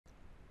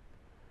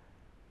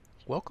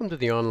Welcome to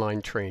the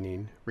online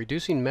training,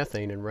 Reducing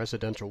Methane in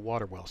Residential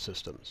Water Well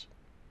Systems.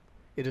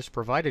 It is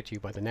provided to you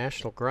by the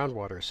National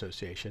Groundwater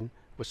Association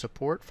with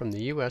support from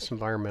the U.S.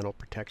 Environmental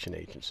Protection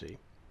Agency.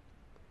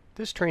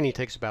 This training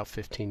takes about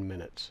 15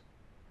 minutes.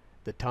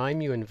 The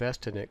time you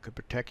invest in it could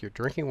protect your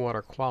drinking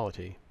water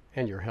quality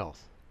and your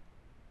health.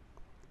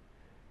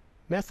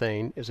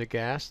 Methane is a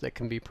gas that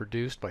can be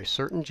produced by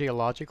certain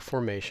geologic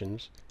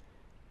formations,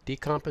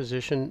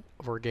 decomposition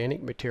of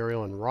organic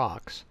material in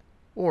rocks,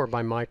 or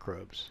by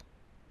microbes.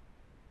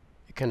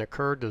 It can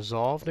occur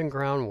dissolved in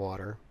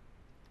groundwater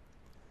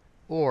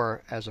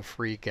or as a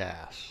free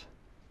gas.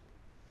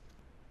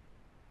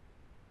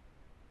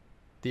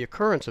 The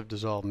occurrence of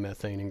dissolved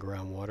methane in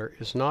groundwater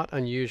is not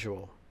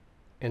unusual,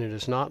 and it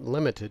is not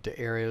limited to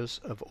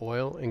areas of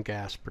oil and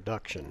gas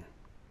production.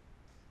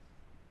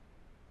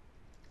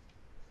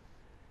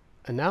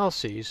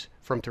 Analyses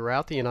from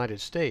throughout the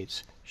United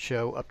States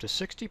show up to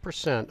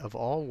 60% of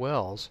all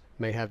wells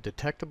may have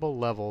detectable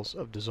levels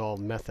of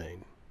dissolved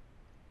methane.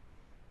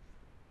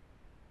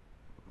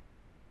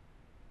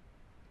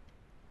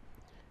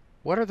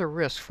 What are the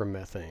risks from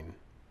methane?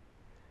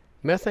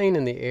 Methane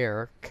in the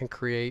air can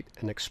create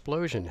an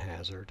explosion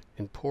hazard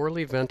in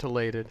poorly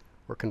ventilated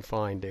or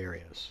confined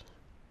areas.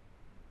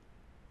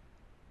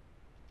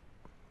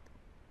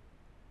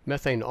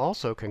 Methane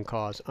also can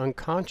cause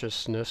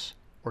unconsciousness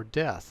or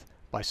death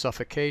by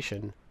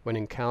suffocation when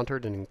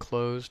encountered in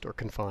enclosed or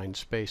confined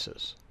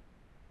spaces.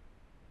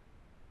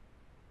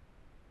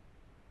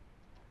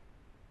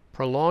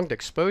 Prolonged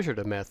exposure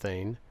to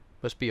methane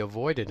must be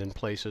avoided in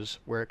places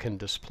where it can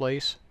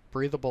displace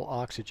breathable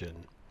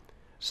oxygen,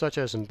 such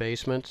as in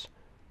basements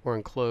or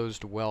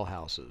enclosed well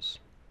houses.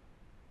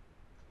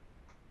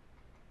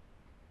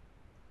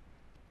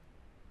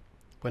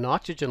 When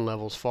oxygen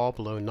levels fall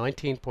below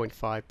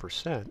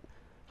 19.5%,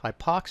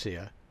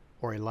 hypoxia,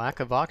 or a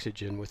lack of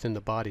oxygen within the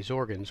body's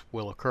organs,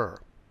 will occur.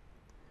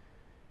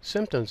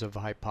 Symptoms of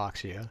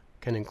hypoxia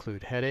can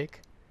include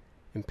headache,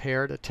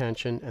 impaired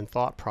attention and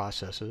thought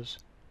processes,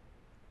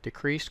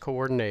 decreased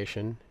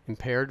coordination,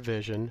 impaired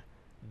vision,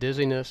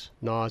 dizziness,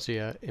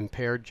 nausea,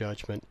 impaired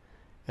judgment,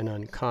 and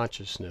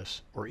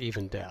unconsciousness, or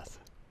even death.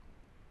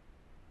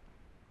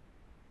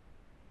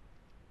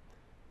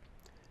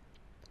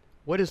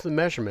 What is the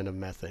measurement of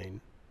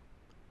methane?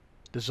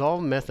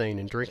 Dissolved methane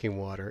in drinking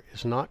water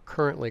is not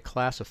currently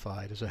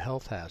classified as a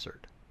health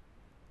hazard.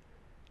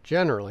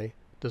 Generally,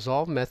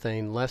 dissolved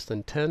methane less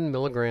than 10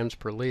 milligrams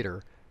per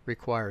liter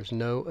requires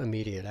no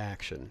immediate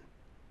action.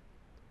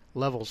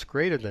 Levels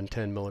greater than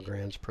 10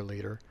 milligrams per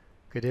liter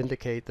could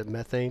indicate that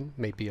methane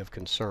may be of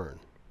concern.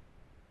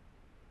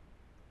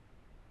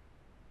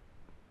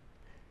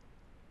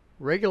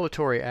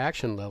 Regulatory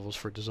action levels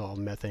for dissolved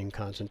methane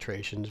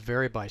concentrations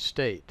vary by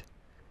state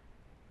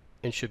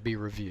and should be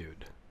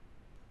reviewed.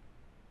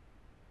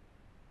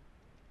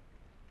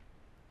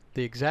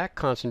 The exact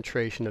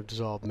concentration of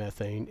dissolved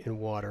methane in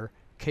water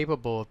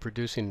capable of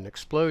producing an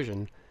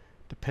explosion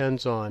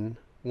depends on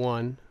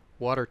 1.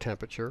 Water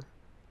temperature,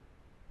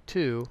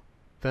 2.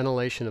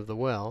 Ventilation of the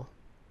well,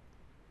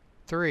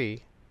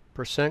 3.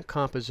 Percent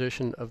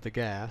composition of the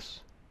gas,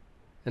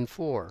 and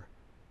 4.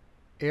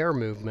 Air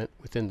movement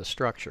within the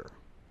structure.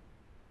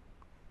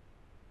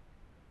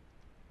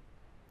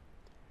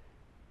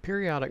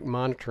 Periodic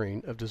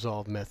monitoring of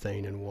dissolved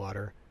methane in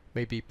water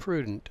may be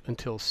prudent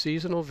until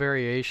seasonal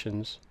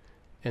variations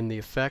and the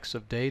effects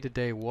of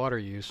day-to-day water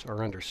use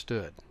are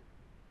understood.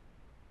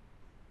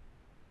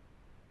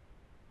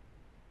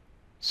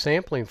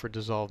 Sampling for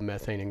dissolved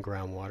methane in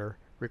groundwater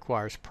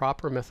requires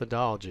proper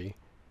methodology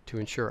to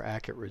ensure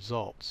accurate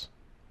results.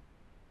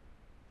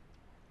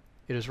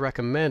 It is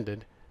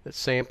recommended that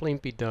sampling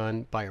be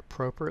done by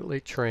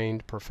appropriately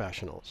trained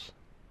professionals.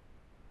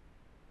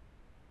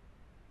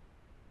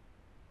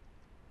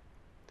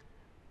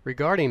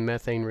 Regarding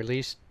methane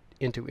released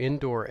into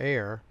indoor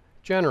air,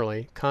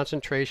 generally,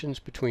 concentrations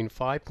between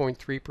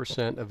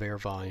 5.3% of air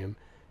volume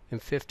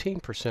and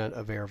 15%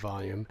 of air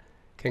volume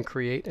can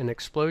create an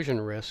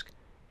explosion risk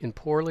in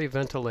poorly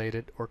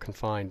ventilated or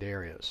confined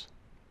areas.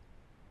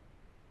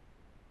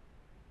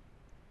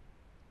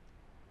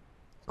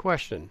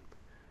 Question: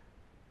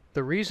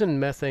 the reason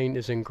methane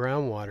is in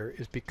groundwater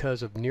is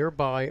because of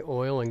nearby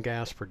oil and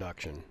gas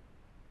production.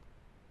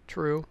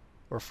 True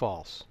or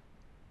false?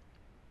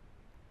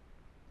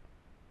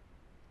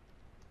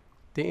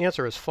 The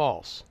answer is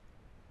false.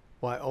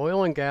 While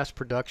oil and gas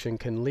production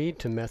can lead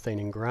to methane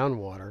in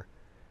groundwater,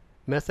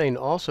 methane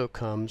also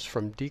comes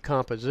from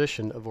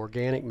decomposition of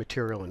organic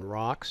material in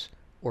rocks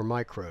or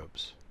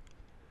microbes.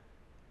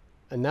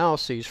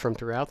 Analyses from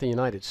throughout the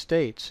United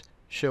States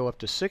show up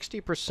to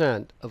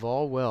 60% of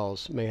all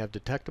wells may have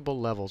detectable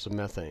levels of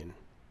methane.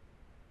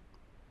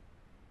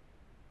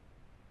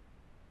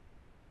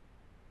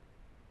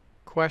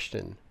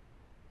 Question: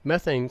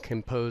 methane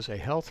can pose a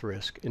health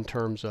risk in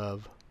terms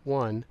of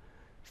 1.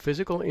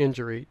 Physical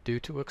injury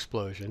due to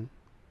explosion,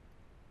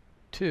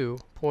 2.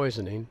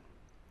 Poisoning,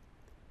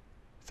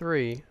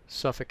 3.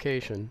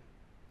 Suffocation,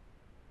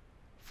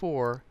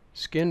 4.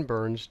 Skin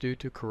burns due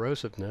to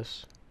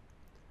corrosiveness,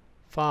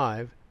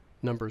 5.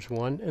 numbers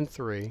 1 and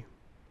 3,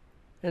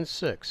 and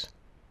 6,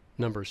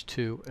 numbers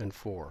 2 and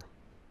 4.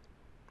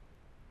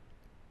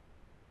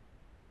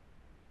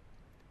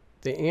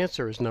 The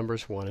answer is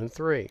numbers 1 and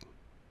 3.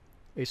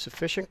 A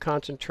sufficient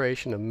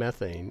concentration of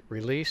methane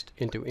released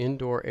into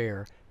indoor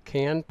air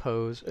can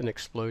pose an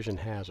explosion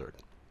hazard.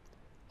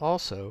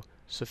 Also,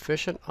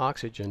 sufficient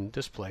oxygen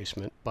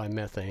displacement by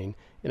methane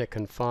in a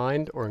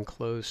confined or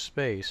enclosed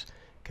space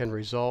can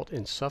result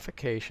in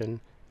suffocation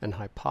and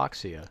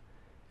hypoxia,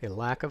 a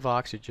lack of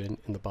oxygen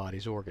in the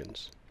body's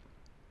organs.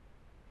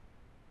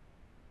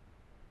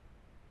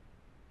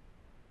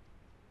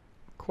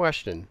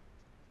 Question: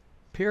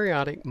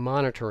 periodic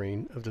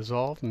monitoring of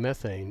dissolved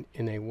methane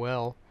in a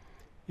well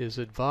is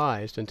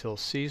advised until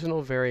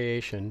seasonal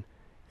variation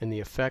and the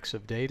effects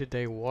of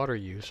day-to-day water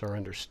use are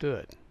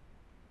understood.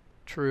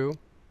 True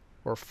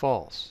or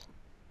false?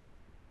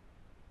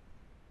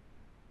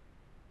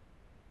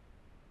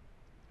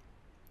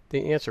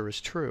 The answer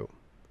is true.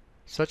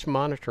 Such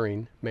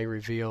monitoring may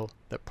reveal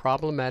that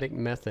problematic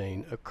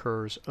methane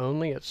occurs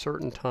only at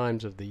certain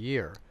times of the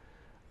year,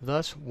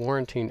 thus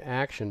warranting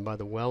action by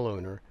the well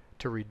owner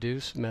to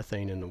reduce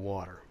methane in the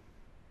water.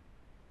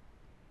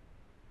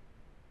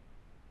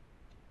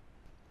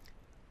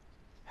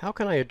 How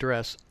can I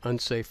address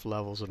unsafe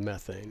levels of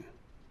methane?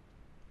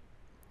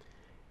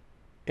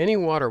 Any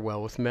water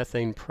well with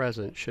methane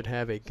present should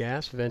have a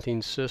gas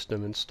venting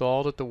system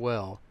installed at the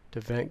well to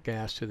vent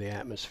gas to the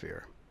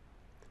atmosphere.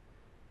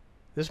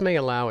 This may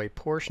allow a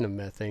portion of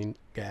methane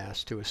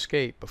gas to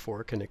escape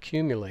before it can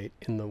accumulate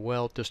in the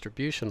well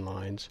distribution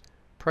lines,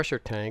 pressure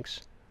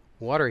tanks,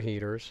 water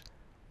heaters,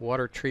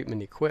 water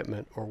treatment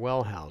equipment, or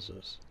well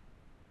houses.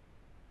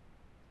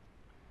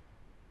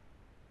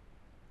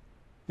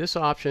 This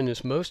option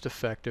is most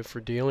effective for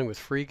dealing with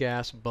free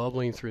gas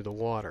bubbling through the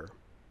water.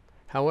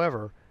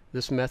 However,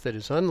 this method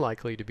is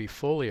unlikely to be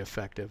fully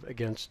effective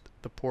against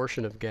the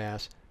portion of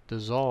gas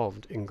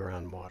dissolved in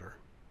groundwater.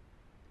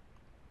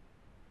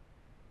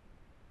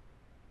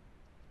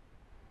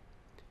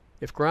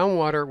 If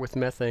groundwater with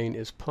methane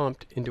is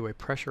pumped into a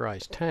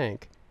pressurized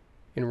tank,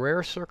 in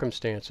rare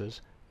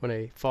circumstances, when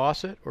a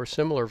faucet or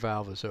similar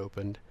valve is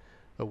opened,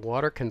 the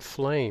water can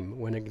flame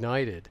when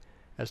ignited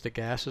as the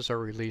gases are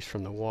released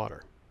from the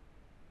water.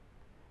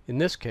 In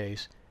this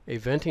case, a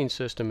venting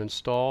system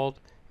installed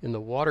in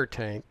the water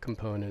tank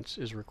components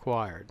is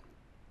required.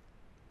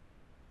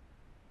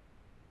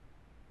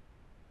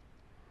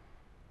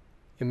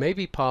 It may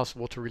be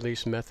possible to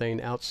release methane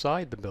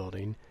outside the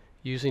building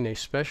using a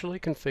specially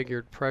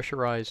configured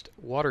pressurized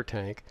water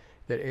tank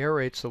that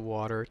aerates the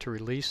water to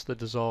release the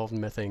dissolved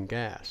methane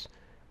gas,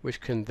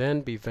 which can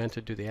then be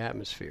vented to the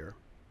atmosphere.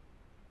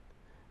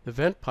 The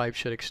vent pipe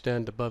should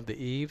extend above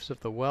the eaves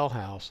of the well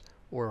house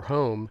or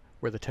home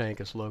where the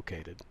tank is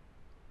located.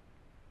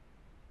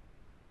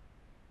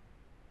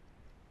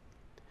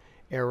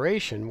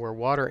 Aeration, where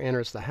water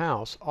enters the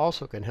house,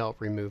 also can help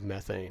remove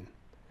methane.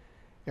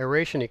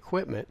 Aeration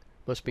equipment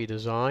must be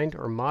designed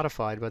or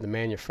modified by the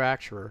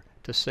manufacturer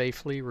to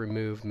safely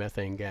remove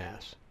methane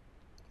gas.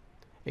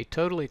 A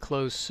totally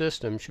closed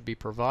system should be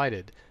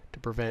provided to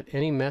prevent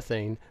any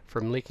methane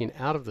from leaking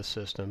out of the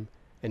system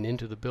and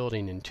into the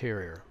building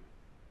interior.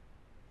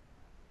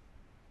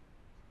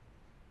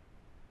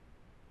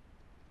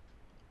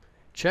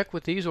 Check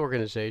with these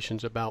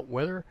organizations about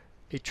whether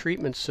a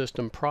treatment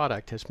system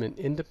product has been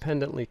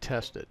independently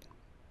tested.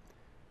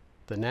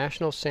 The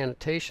National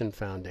Sanitation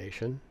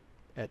Foundation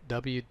at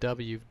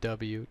www.nsf.org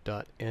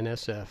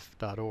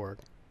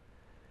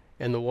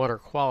and the Water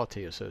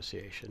Quality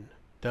Association,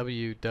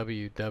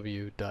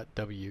 www.wqa.org.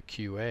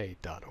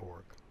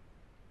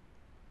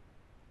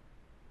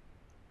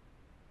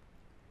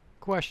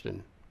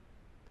 Question: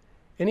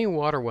 any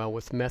water well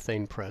with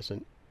methane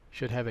present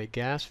should have a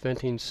gas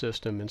venting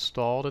system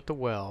installed at the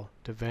well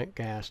to vent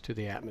gas to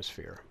the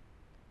atmosphere.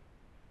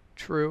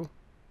 True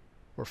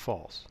or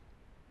false?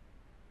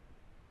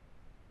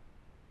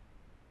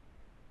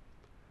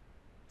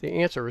 The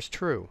answer is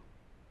true.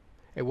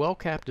 A well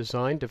cap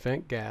designed to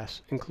vent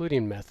gas,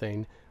 including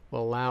methane,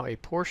 will allow a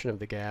portion of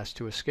the gas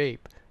to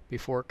escape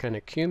before it can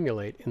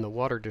accumulate in the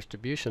water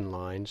distribution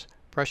lines,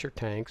 pressure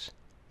tanks,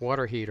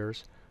 water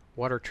heaters,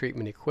 water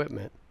treatment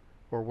equipment,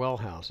 or well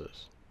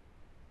houses.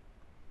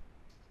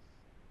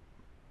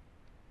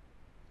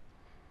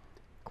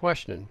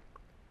 Question: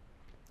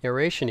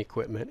 aeration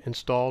equipment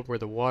installed where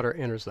the water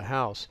enters the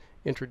house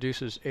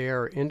introduces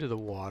air into the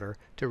water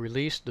to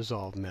release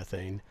dissolved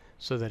methane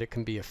so that it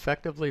can be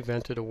effectively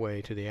vented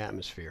away to the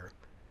atmosphere.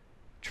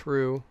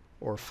 True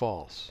or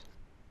false?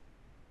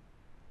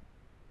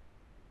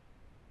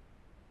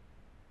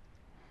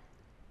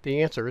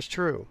 The answer is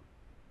true.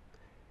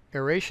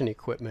 Aeration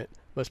equipment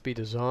must be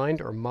designed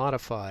or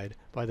modified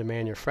by the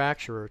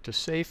manufacturer to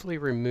safely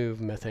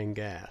remove methane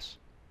gas.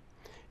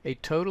 A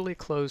totally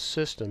closed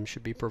system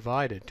should be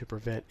provided to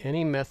prevent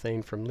any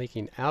methane from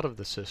leaking out of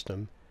the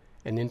system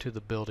and into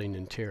the building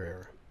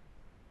interior.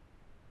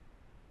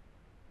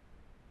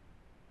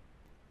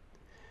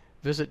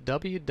 Visit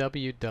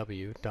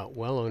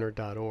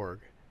www.wellowner.org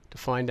to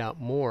find out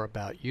more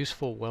about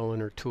useful well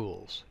owner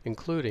tools,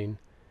 including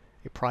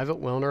a private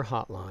well owner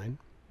hotline,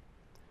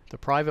 the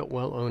private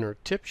well owner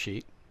tip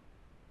sheet,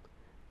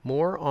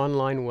 more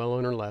online well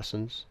owner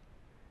lessons,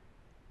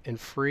 and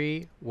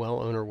free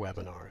well owner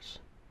webinars.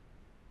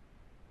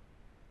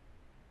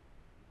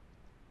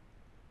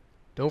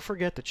 Don't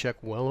forget to check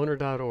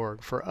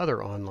wellowner.org for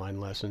other online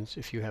lessons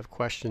if you have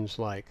questions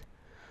like,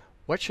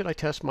 what should I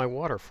test my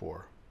water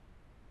for?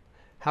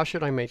 How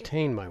should I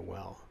maintain my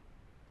well?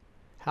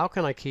 How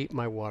can I keep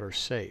my water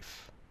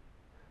safe?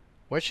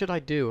 What should I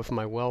do if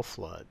my well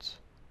floods?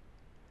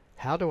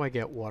 How do I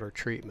get water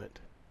treatment?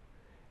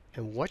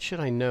 And what should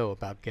I know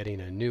about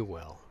getting a new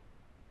well?